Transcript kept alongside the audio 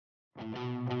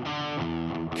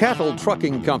Cattle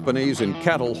trucking companies and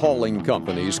cattle hauling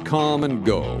companies come and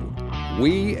go.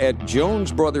 We at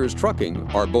Jones Brothers Trucking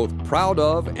are both proud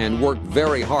of and work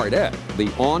very hard at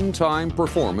the on-time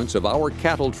performance of our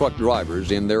cattle truck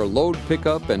drivers in their load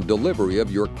pickup and delivery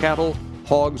of your cattle,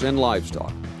 hogs, and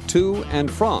livestock to and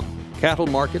from cattle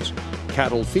markets,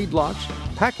 cattle feedlots,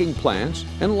 packing plants,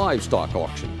 and livestock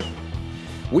auctions.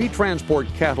 We transport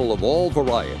cattle of all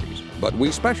varieties, but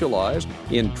we specialize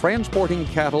in transporting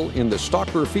cattle in the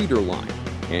stocker feeder line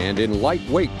and in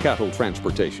lightweight cattle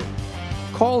transportation.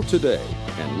 Call today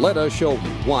and let us show you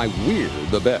why we're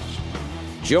the best.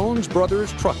 Jones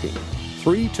Brothers Trucking,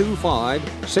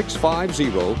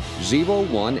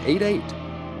 325-650-0188.